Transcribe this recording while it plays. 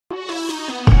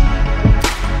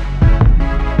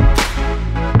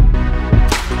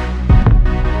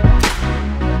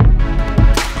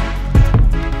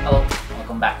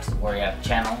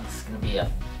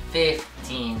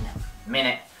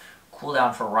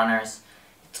down for runners.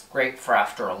 It's great for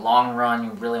after a long run.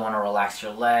 You really want to relax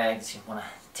your legs. You want to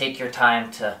take your time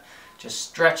to just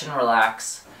stretch and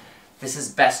relax. This is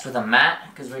best with a mat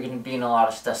because we're going to be in a lot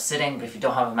of stuff sitting, but if you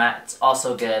don't have a mat, it's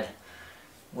also good.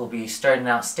 We'll be starting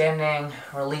out standing,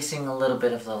 releasing a little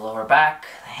bit of the lower back,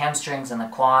 the hamstrings and the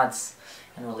quads,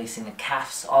 and releasing the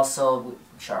calves also,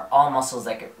 which are all muscles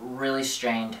that get really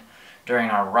strained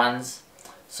during our runs.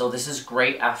 So this is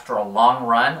great after a long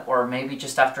run, or maybe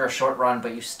just after a short run,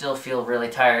 but you still feel really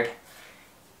tired.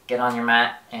 Get on your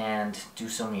mat and do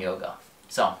some yoga.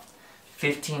 So,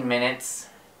 15 minutes,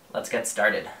 let's get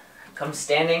started. Come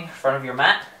standing in front of your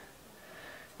mat,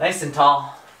 nice and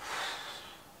tall.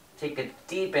 Take a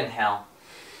deep inhale.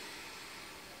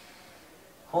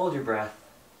 Hold your breath.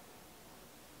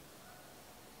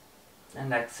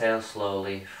 And exhale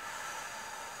slowly.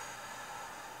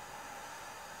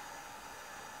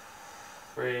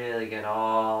 Really get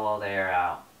all the air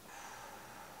out.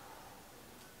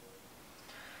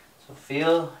 So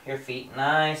feel your feet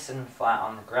nice and flat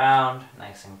on the ground,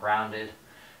 nice and grounded.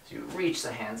 So you reach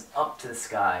the hands up to the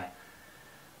sky,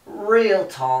 real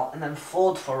tall, and then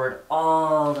fold forward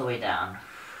all the way down.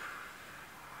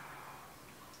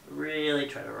 Really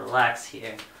try to relax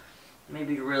here.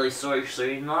 Maybe you're really sore, so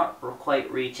you're not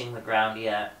quite reaching the ground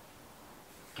yet.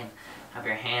 You can have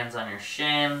your hands on your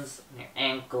shins, on your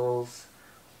ankles,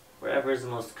 wherever is the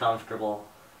most comfortable.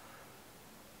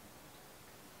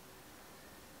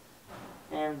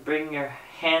 And bring your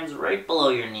hands right below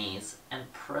your knees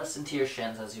and press into your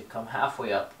shins as you come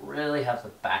halfway up. Really have the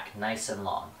back nice and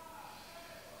long.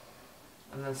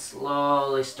 And then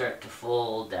slowly start to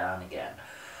fold down again.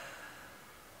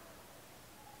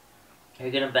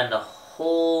 You're going to bend a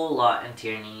whole lot into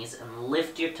your knees and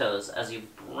lift your toes as you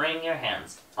bring your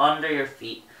hands under your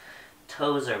feet.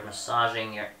 Toes are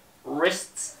massaging your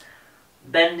wrists,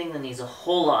 bending the knees a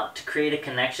whole lot to create a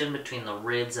connection between the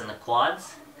ribs and the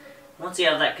quads. Once you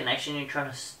have that connection, you're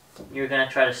going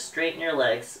to try to straighten your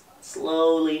legs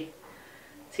slowly.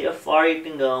 See how far you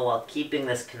can go while keeping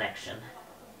this connection.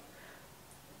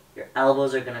 Your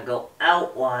elbows are going to go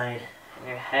out wide and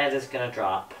your head is going to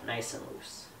drop nice and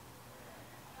loose.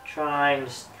 Trying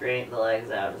to straighten the legs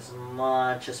out as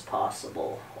much as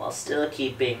possible while still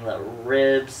keeping the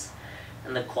ribs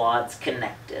and the quads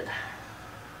connected.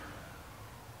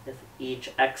 With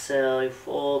each exhale, you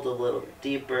fold a little bit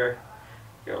deeper.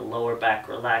 Your lower back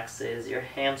relaxes, your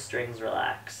hamstrings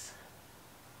relax.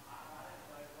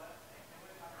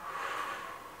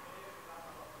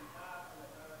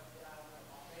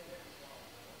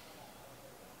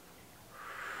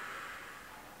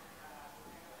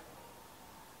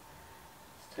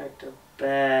 Start to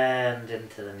bend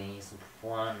into the knees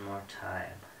one more time.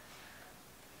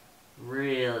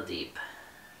 Real deep.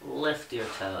 Lift your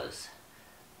toes.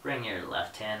 Bring your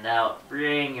left hand out.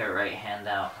 Bring your right hand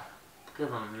out. Give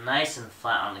them nice and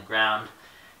flat on the ground.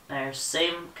 Now your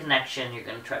same connection, you're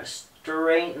going to try to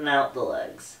straighten out the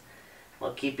legs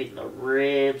while keeping the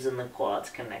ribs and the quads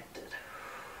connected.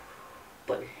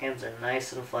 But your hands are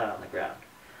nice and flat on the ground.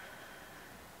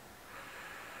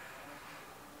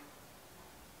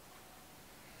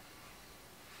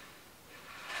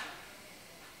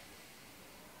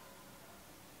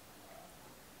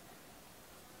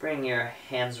 Bring your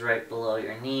hands right below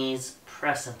your knees,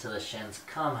 press into the shins,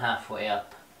 come halfway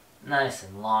up, nice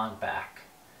and long back.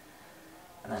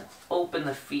 And then open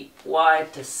the feet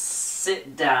wide to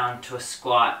sit down to a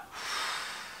squat.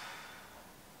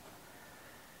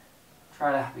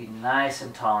 Try to be nice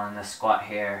and tall in this squat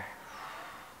here.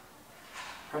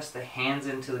 Press the hands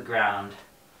into the ground.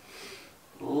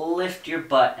 Lift your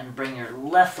butt and bring your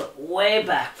left foot way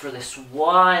back for this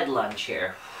wide lunge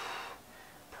here.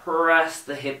 Press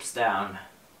the hips down.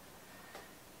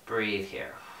 Breathe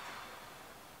here.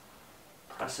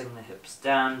 Pressing the hips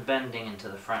down, bending into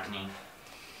the front knee.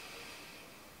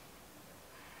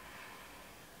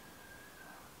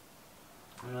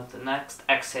 And with the next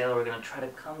exhale, we're going to try to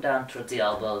come down towards the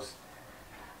elbows.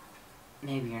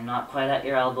 Maybe you're not quite at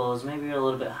your elbows, maybe you're a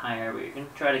little bit higher, but you're going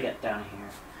to try to get down here.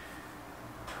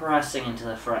 Pressing into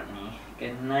the front knee.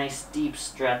 Get a nice deep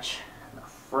stretch in the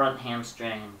front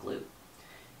hamstring and glute.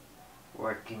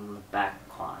 Working the back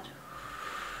quad.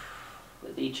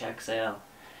 With each exhale,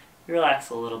 you relax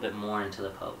a little bit more into the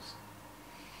pose.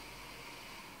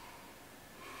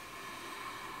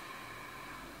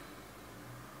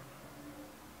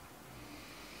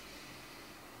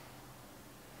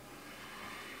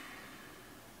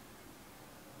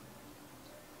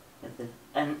 With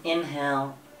an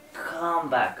inhale, come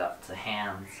back up to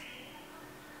hands.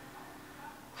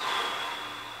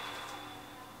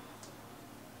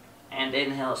 And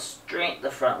inhale, straighten the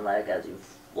front leg as you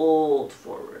fold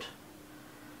forward.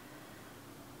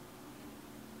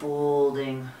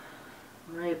 Folding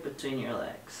right between your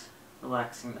legs,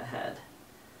 relaxing the head.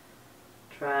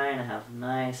 Trying to have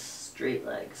nice straight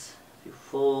legs as you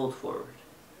fold forward.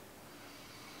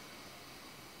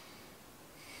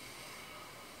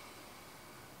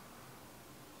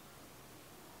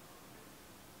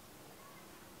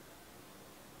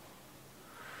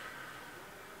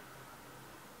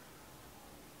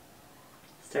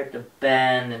 Start to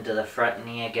bend into the front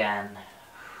knee again.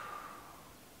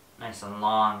 Nice and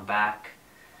long back.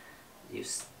 You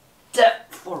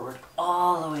step forward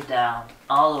all the way down,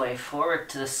 all the way forward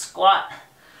to the squat,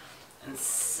 and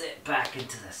sit back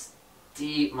into this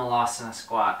deep Malasana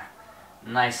squat.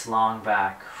 Nice long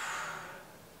back.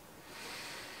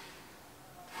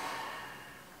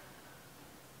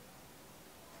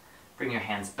 Bring your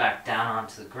hands back down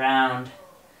onto the ground.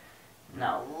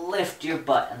 Now lift your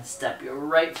butt and step your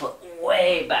right foot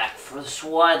way back for the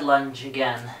wide lunge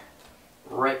again.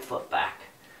 Right foot back.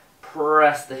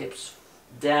 Press the hips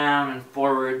down and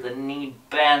forward. The knee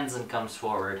bends and comes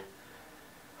forward.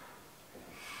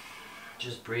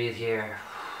 Just breathe here.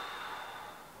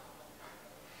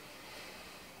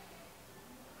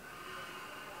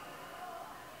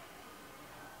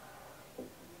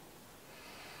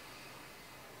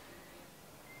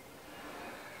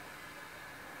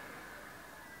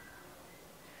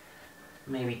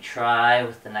 Maybe try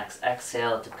with the next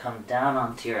exhale to come down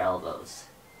onto your elbows.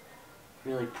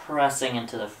 Really pressing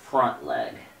into the front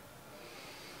leg.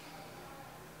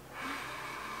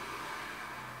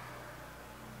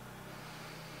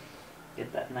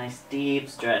 Get that nice deep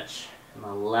stretch in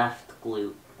the left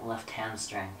glute, left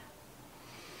hamstring.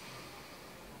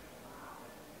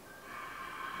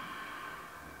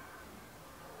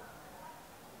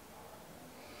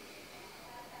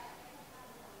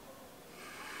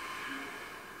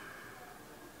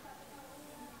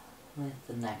 With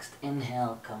the next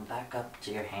inhale, come back up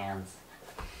to your hands.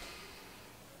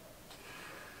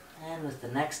 And with the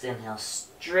next inhale,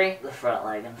 straighten the front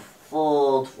leg and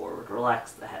fold forward.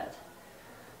 Relax the head.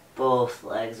 Both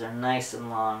legs are nice and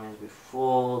long as we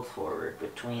fold forward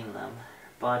between them.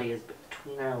 Our body is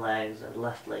between our legs. Our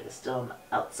left leg is still on the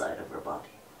outside of our body.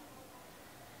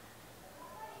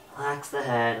 Relax the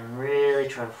head and really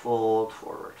try to fold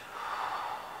forward.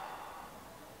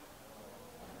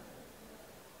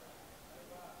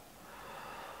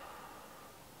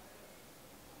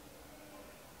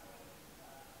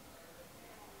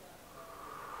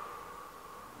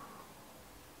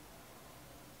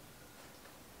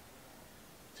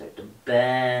 Start to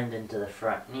bend into the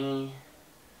front knee.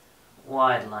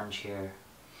 Wide lunge here.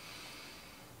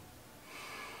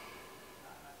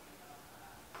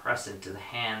 Press into the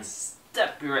hands.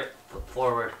 Step your right foot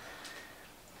forward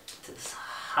to this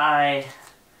high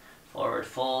forward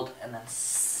fold and then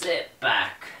sit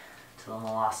back to the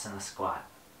Malasana squat.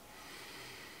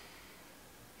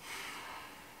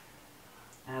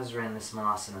 As we're in this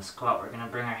Malasana squat, we're going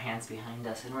to bring our hands behind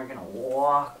us and we're going to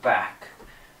walk back.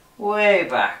 Way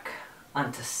back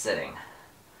onto sitting.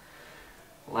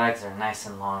 Legs are nice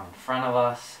and long in front of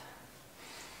us.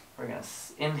 We're going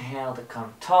to inhale to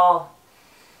come tall.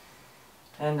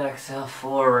 And exhale,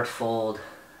 forward fold.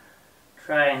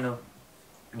 Trying to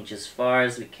reach as far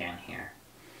as we can here.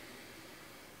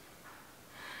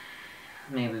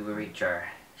 Maybe we reach our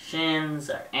shins,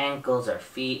 our ankles, our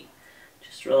feet.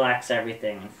 Just relax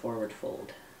everything and forward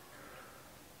fold.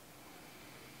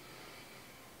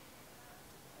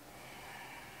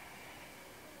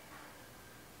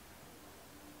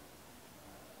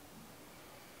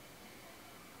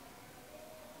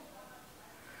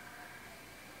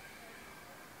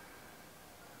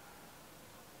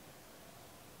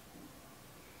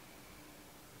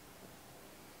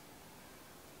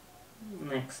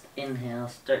 Next inhale,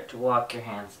 start to walk your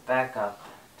hands back up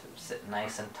to sit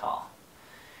nice and tall.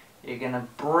 You're going to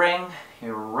bring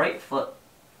your right foot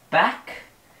back.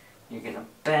 You're going to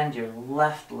bend your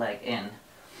left leg in.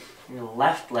 Your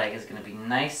left leg is going to be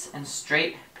nice and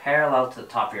straight, parallel to the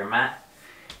top of your mat.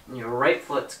 And your right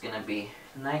foot's going to be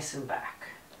nice and back.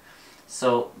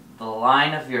 So the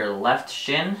line of your left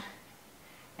shin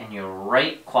and your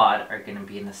right quad are going to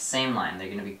be in the same line. They're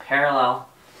going to be parallel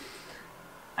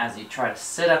as you try to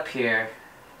sit up here,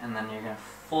 and then you're going to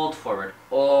fold forward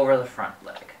over the front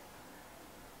leg.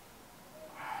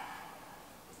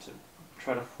 So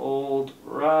try to fold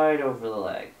right over the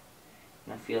leg.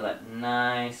 You're going to feel that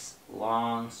nice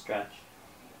long stretch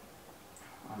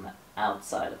on the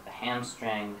outside of the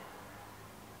hamstring,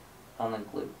 on the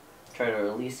glute. Try to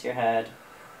release your head.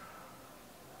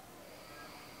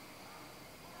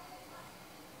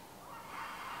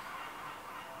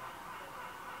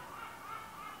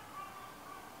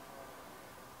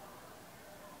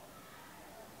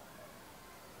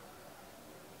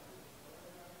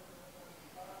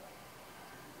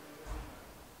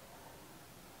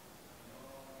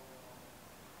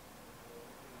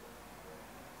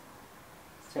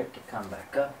 Start to come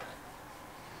back up.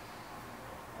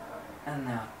 And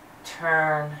now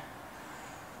turn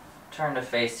to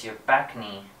face your back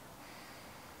knee.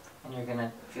 And you're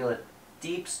gonna feel a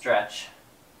deep stretch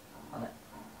on the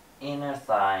inner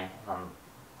thigh and on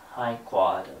the high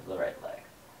quad of the right leg.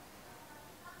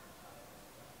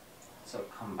 So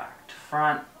come back to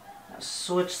front. Now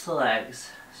switch the legs.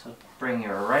 So bring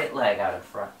your right leg out in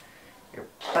front. Your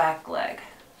back leg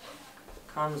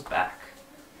comes back.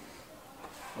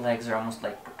 Legs are almost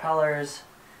like propellers.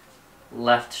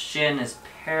 Left shin is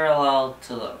parallel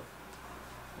to the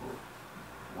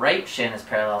right shin is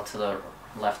parallel to the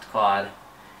left quad.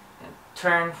 And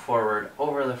turn forward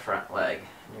over the front leg.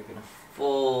 And you're going to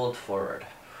fold forward.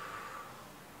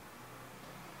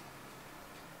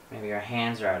 Maybe your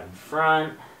hands are out in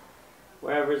front,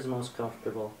 wherever is most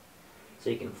comfortable. So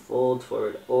you can fold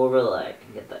forward over the leg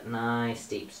and get that nice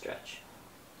deep stretch.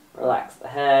 Relax the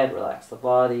head, relax the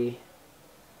body.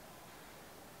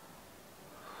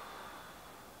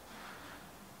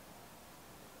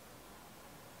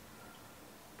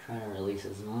 Trying to release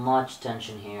as much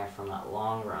tension here from that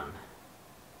long run.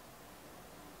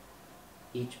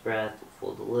 Each breath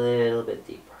will fold a little bit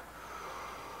deeper.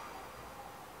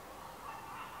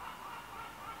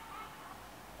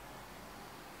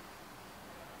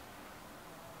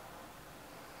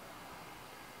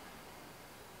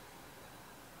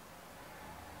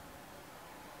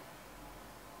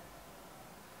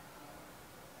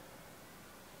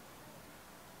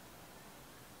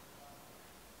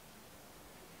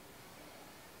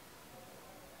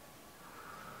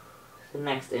 The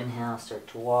next inhale, start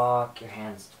to walk your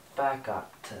hands back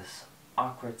up to this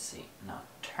awkward seat. Now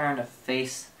turn to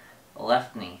face the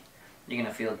left knee. You're going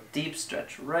to feel a deep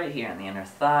stretch right here in the inner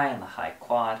thigh and the high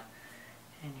quad.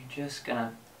 And you're just going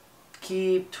to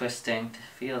keep twisting to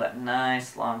feel that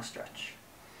nice long stretch.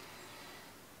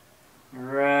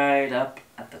 Right up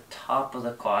at the top of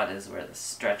the quad is where the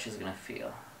stretch is going to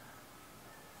feel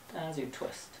as you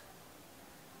twist.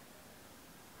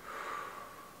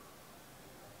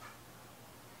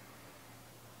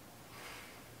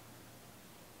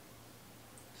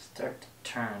 Start to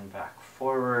turn back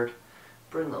forward.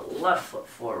 Bring the left foot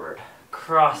forward.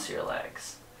 Cross your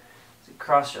legs. As you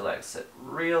cross your legs, sit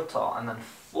real tall and then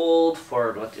fold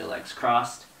forward with your legs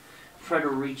crossed. Try to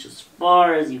reach as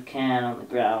far as you can on the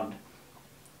ground.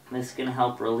 This is going to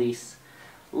help release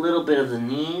a little bit of the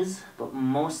knees, but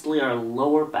mostly our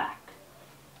lower back.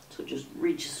 So just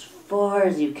reach as far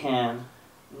as you can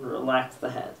and relax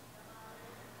the head.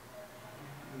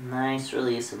 Nice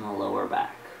release in the lower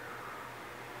back.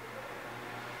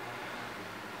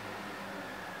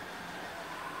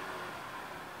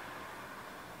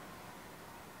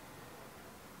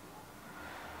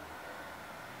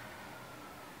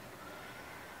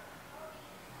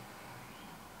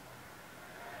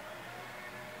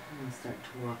 And start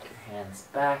to walk your hands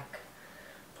back,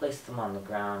 place them on the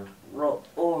ground, roll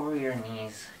over your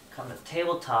knees, come to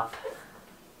tabletop.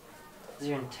 As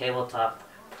you're in tabletop,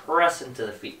 press into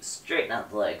the feet, straighten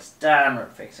out the legs,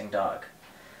 downward facing dog.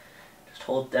 Just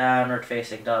hold downward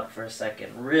facing dog for a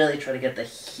second, really try to get the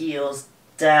heels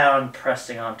down,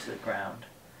 pressing onto the ground.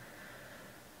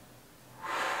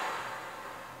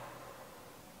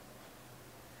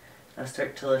 Now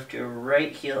start to lift your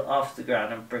right heel off the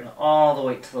ground and bring all the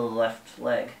weight to the left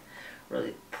leg.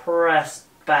 Really press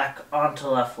back onto the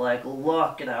left leg,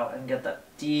 lock it out, and get that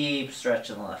deep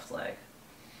stretch in the left leg.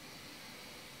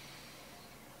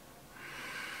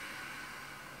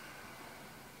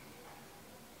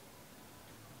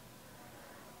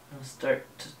 Now start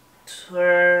to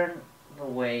turn the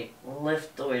weight,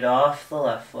 lift the weight off the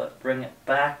left foot, bring it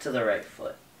back to the right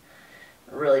foot.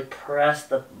 Really press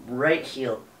the right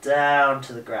heel down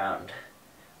to the ground.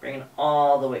 Bringing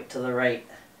all the weight to the right.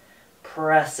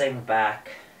 Pressing back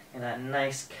in that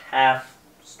nice calf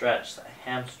stretch, that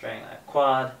hamstring, that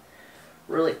quad.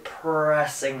 Really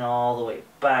pressing all the way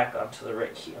back onto the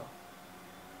right heel.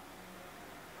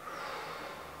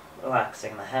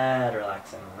 Relaxing the head,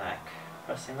 relaxing the neck.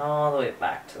 Pressing all the way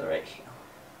back to the right heel.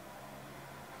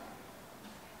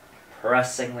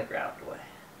 Pressing the ground away.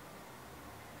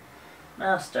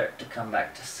 Now start to come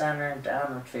back to center,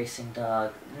 downward facing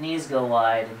dog. Knees go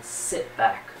wide and sit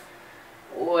back,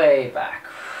 way back.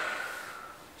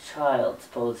 Child's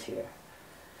pose here.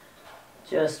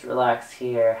 Just relax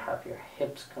here, have your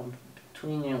hips come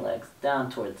between your legs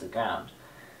down towards the ground.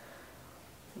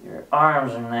 Your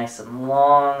arms are nice and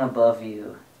long above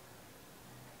you.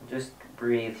 Just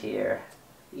breathe here.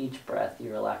 Each breath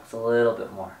you relax a little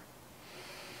bit more.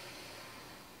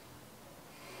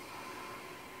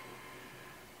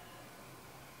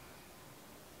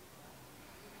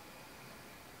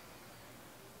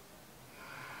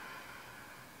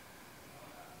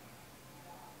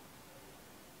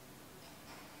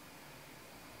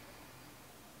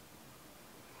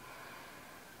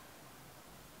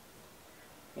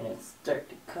 start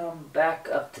to come back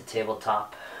up to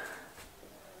tabletop.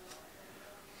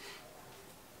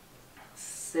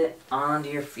 Sit onto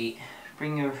your feet.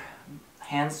 Bring your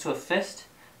hands to a fist.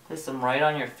 Place them right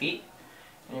on your feet.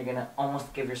 And you're going to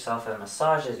almost give yourself a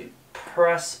massage as you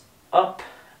press up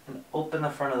and open the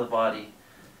front of the body.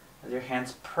 As your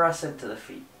hands press into the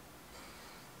feet.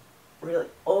 Really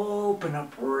open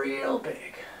up real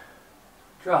big.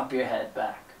 Drop your head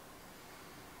back.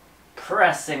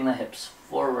 Pressing the hips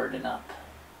forward and up.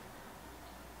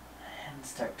 And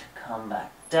start to come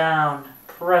back down.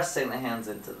 Pressing the hands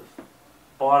into the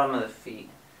bottom of the feet.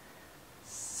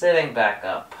 Sitting back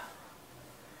up.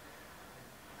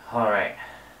 Alright.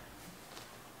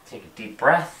 Take a deep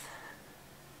breath.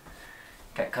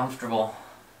 Get comfortable.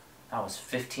 That was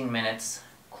 15 minutes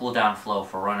cool down flow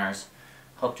for runners.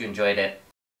 Hope you enjoyed it.